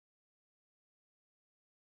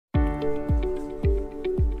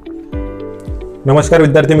नमस्कार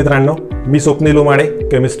विद्यार्थी मित्रांनो, मी स्वप्नील उमाळे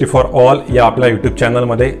केमिस्ट्री फॉर ऑल या आपल्या यूट्यूब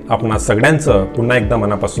चॅनलमध्ये आपणा सगळ्यांचं पुन्हा एकदा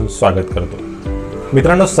मनापासून स्वागत करतो.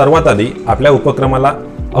 मित्रांनो, सर्वात आधी आपल्या उपक्रमाला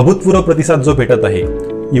अभूतपूर्व प्रतिसाद जो भेटत आहे,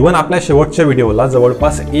 इव्हन आपल्या शेवटच्या व्हिडिओला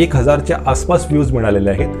जवळपास 1000च्या आसपास व्ह्यूज मिळालेले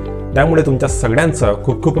आहेत, त्यामुळे तुमच्या सगळ्यांचं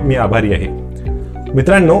खूप खूप मी आभारी आहे.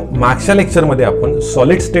 मित्रांनो, मागच्या लेक्चरमध्ये आपण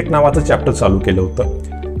सॉलिड स्टेट नावाचं चॅप्टर चालू केलं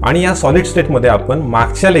होतं आणि या सॉलिड स्टेटमध्ये आपण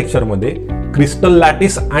मागच्या लेक्चरमध्ये क्रिस्टल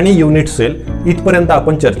लॅटिस आणि युनिट सेल इथपर्यंत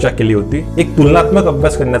आपण चर्चा केली होती. एक तुलनात्मक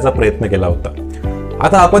अभ्यास करण्याचा प्रयत्न केला होता.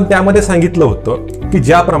 आता आपण त्यामध्ये सांगितलं होतं की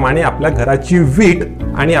ज्याप्रमाणे आपल्या घराची वीट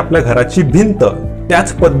आणि आपल्या घराची भिंत,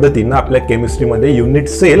 त्याच पद्धतीनं आपल्या केमिस्ट्रीमध्ये युनिट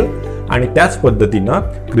सेल आणि त्याच पद्धतीनं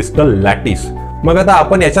क्रिस्टल लॅटिस. मग आता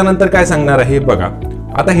आपण याच्यानंतर काय सांगणार आहे बघा.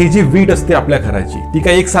 आता ही जी वीट असते आपल्या घराची, ती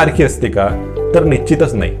काय एकसारखी असते का? तर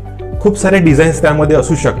निश्चितच नाही. खूप सारे डिझाईन्स त्यामध्ये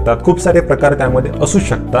असू शकतात, खूप सारे प्रकार त्यामध्ये असू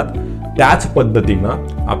शकतात. त्याच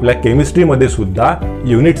पद्धतीनं आपल्या केमिस्ट्रीमध्ये सुद्धा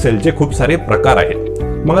युनिट सेलचे खूप सारे प्रकार आहेत.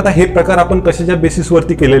 मग आता हे प्रकार आपण कशाच्या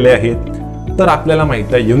बेसिसवरती केलेले आहेत? तर आपल्याला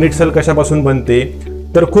माहित आहे युनिट सेल कशापासून बनते.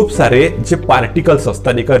 तर खूप सारे जे पार्टिकल्स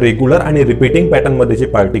असतात, एका रेग्युलर आणि रिपीटिंग पॅटर्नमध्ये जे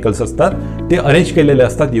पार्टिकल्स असतात ते अरेंज केलेले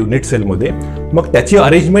असतात युनिट सेलमध्ये. मग त्याची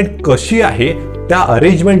अरेंजमेंट कशी आहे, त्या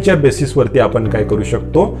अरेंजमेंटच्या बेसिसवरती आपण काय करू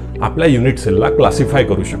शकतो, आपल्या युनिट सेलला क्लासिफाय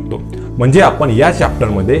करू शकतो. म्हणजे आपण या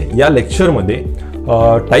चॅप्टरमध्ये, या लेक्चरमध्ये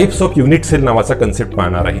टाइप्स ऑफ युनिट सेल नावाचा कन्सेप्ट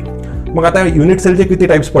पाहणार आहे. मग आता युनिट सेलचे किती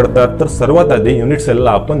टाइप्स पडतात? तर सर्वात आधी युनिट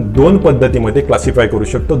सेलला आपण दोन पद्धतीमध्ये क्लासिफाय करू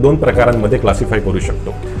शकतो, दोन प्रकारांमध्ये क्लासिफाय करू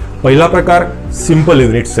शकतो. पहिला प्रकार सिंपल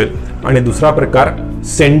युनिट सेल आणि दुसरा प्रकार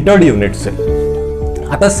सेंटर्ड युनिट सेल.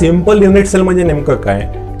 आता सिंपल युनिट सेल म्हणजे नेमकं काय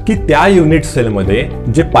की त्या युनिट सेलमध्ये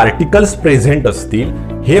जे पार्टिकल्स प्रेझेंट असतील,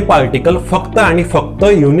 हे पार्टिकल फक्त आणि फक्त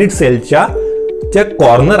युनिट सेलच्या ज्या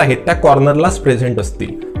कॉर्नर आहेत त्या कॉर्नरलाच प्रेझेंट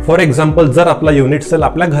असतील. फॉर एक्झाम्पल, जर आपला युनिट सेल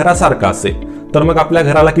आपल्या घरासारखा असेल तर मग आपल्या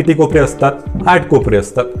घराला किती कोपरे असतात? 8 कोपरे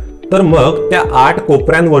असतात. तर मग त्या 8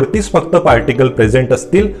 कोपऱ्यांवरतीच फक्त पार्टिकल प्रेझेंट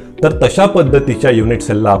असतील, तर तशा पद्धतीच्या युनिट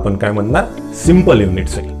सेलला आपण काय म्हणणार? Simple unit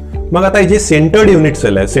sale. मग आता जे सेंटर्ड युनिट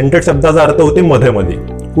सेल आहे, सेंटर्ड शब्दाचा अर्थ होते मध्ये,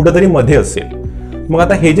 कुठेतरी मध्ये असेल. मग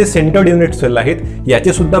आता हे जे सेंटर्ड युनिट सेल आहेत,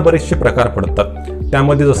 याचे सुद्धा बरेचसे प्रकार पडतात.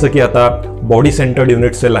 त्यामध्ये जसं की आता बॉडी सेंटर्ड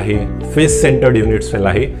युनिट सेल आहे, फेस सेंटर्ड युनिट सेल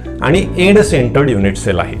आहे आणि एंड सेंटर्ड युनिट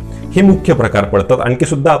सेल आहे. हे मुख्य प्रकार पडतात. आणखी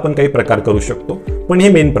सुद्धा आपण काही प्रकार करू शकतो, पण हे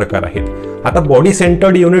मेन प्रकार आहेत. आता बॉडी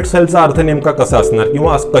सेंटर्ड युनिट सेलचा अर्थ नेमका कसा असणार,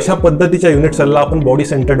 किंवा कशा पद्धतीच्या युनिट सेलला आपण बॉडी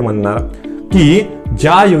सेंटर्ड म्हणणार? की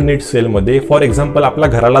ज्या युनिट सेलमध्ये, फॉर एक्झाम्पल आपल्या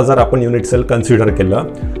घराला जर आपण युनिट सेल कन्सिडर केलं,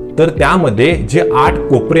 तर त्यामध्ये जे 8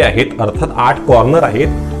 कोपरे आहेत, अर्थात 8 कॉर्नर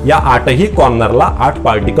आहेत, या 8ही कॉर्नरला 8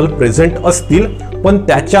 पार्टिकल प्रेझेंट असतील, पण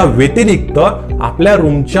त्याच्या व्यतिरिक्त आपल्या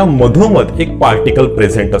रूमच्या मधोमध एक पार्टिकल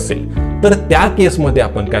प्रेझेंट असेल, तर त्या केसमध्ये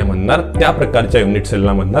आपण काय म्हणणार? त्या प्रकारच्या युनिट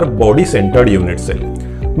सेलला म्हणणार बॉडी सेंटर्ड युनिट सेल.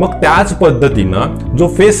 मग त्याच पद्धतीनं जो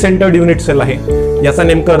फेस सेंटर्ड युनिट सेल आहे, याचा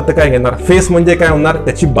नेमका अर्थ काय घेणार? फेस म्हणजे काय होणार?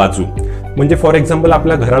 त्याची बाजू. म्हणजे फॉर एक्झाम्पल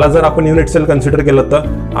आपल्या घराला जर आपण युनिट सेल कन्सिडर केलं,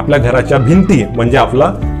 तर आपल्या घराच्या भिंती म्हणजे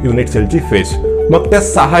आपला युनिट सेलची फेस. मग त्या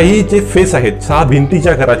 6ही जे फेस आहेत, 6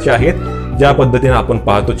 भिंतीच्या घराच्या आहेत, ज्या पद्धतीने आपण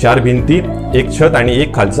पाहतो 4 भिंती, एक छत आणि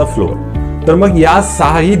एक खालचा फ्लोअर. तर मग या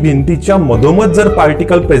 6ही भिंतीच्या मधोमध जर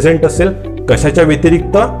पार्टिकल प्रेझेंट असेल, कशाच्या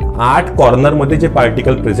व्यतिरिक्त? 8 कॉर्नरमध्ये जे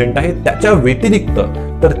पार्टिकल प्रेझेंट आहेत त्याच्या व्यतिरिक्त,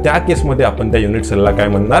 तर त्या केसमध्ये आपण त्या युनिट सेलला काय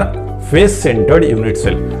म्हणणार? Face centred unit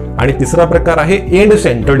sale. आणि तिसरा प्रकार आहे एंड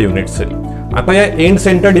सेंटर्ड युनिट सेल. आता या एंड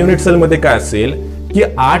सेंटर्ड युनिट सेलमध्ये काय असेल की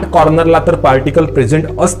 8 कॉर्नरला तर पार्टिकल प्रेझेंट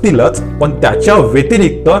असतीलच, पण त्याच्या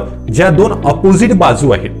व्यतिरिक्त ज्या 2 अपोजिट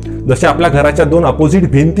बाजू आहेत, जसे आपल्या घराच्या 2 अपोजिट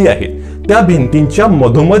भिंती आहेत, त्या भिंतींच्या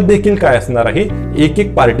मधोमध देखील काय असणार आहे?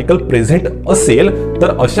 एक पार्टिकल प्रेझेंट असेल,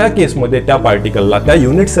 तर अशा केसमध्ये त्या पार्टिकलला, त्या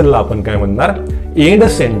युनिट सेलला आपण काय म्हणणार? End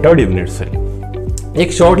centred unit sale.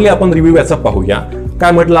 एक शॉर्टली आपण रिव्ह्यू याचा पाहूया.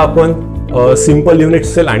 काय म्हटलं आपण? सिंपल युनिट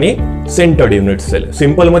सेल आणि सेंटर्ड युनिट सेल.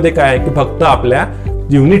 सिंपल मध्ये काय आहे की फक्त आपल्या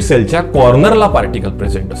युनिट सेलच्या कॉर्नरला पार्टिकल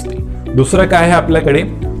प्रेझेंट असतील. दुसरं काय आहे आपल्याकडे?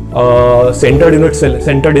 Centred unit sale.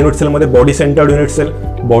 Centred unit सेलमध्ये body centred unit sale.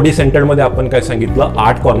 Body सेंटर्डमध्ये आपण काय सांगितलं?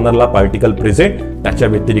 8 कॉर्नरला पार्टिकल प्रेझेंट, त्याच्या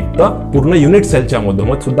व्यतिरिक्त पूर्ण युनिट सेलच्या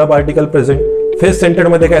मधोमध सुद्धा पार्टिकल प्रेझेंट. फेस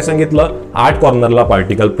सेंटर्डमध्ये काय सांगितलं? 8 कॉर्नरला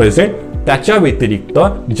पार्टिकल प्रेझेंट, त्याच्या व्यतिरिक्त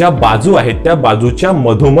ज्या बाजू आहेत त्या बाजूच्या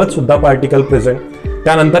मधोमध सुद्धा पार्टिकल प्रेझेंट.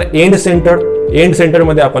 त्यानंतर एंड सेंटर्ड. एंड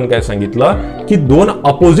सेंटरमध्ये आपण काय सांगितलं की 2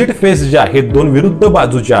 अपोजिट फेस ज्या आहेत, 2 विरुद्ध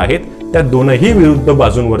बाजू ज्या आहेत, त्या दोनही विरुद्ध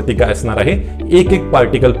बाजूंवरती काय असणार आहे, एक एक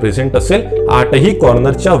पार्टिकल प्रेझेंट असेल 8ही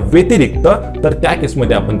कॉर्नरच्या व्यतिरिक्त, तर त्या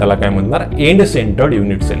केसमध्ये आपण त्याला काय म्हणणार, एंड सेंटर्ड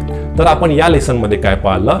युनिट सेल. तर आपण या लेसन मध्ये काय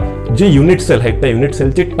पाहिलं, जे युनिट सेल आहेत त्या युनिट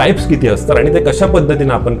सेलचे टाइप्स किती असतात आणि ते कशा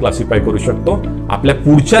पद्धतीने आपण क्लासिफाय करू शकतो. आपल्या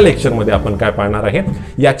पुढच्या लेक्चर मध्ये आपण काय पाहणार आहे,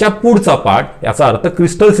 याच्या पुढचा पार्ट, याचा अर्थ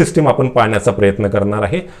क्रिस्टल सिस्टीम आपण पाहण्याचा प्रयत्न करणार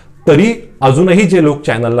आहे. तरी अजूनही जे लोक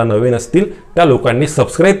चॅनलला नवीन असतील त्या लोकांनी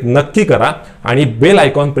सबस्क्राईब नक्की करा आणि बेल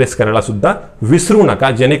आयकॉन प्रेस करायला सुद्धा विसरू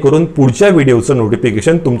नका, जेणेकरून पुढच्या व्हिडिओचं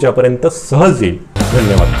नोटिफिकेशन तुमच्यापर्यंत सहज येईल.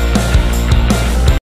 धन्यवाद.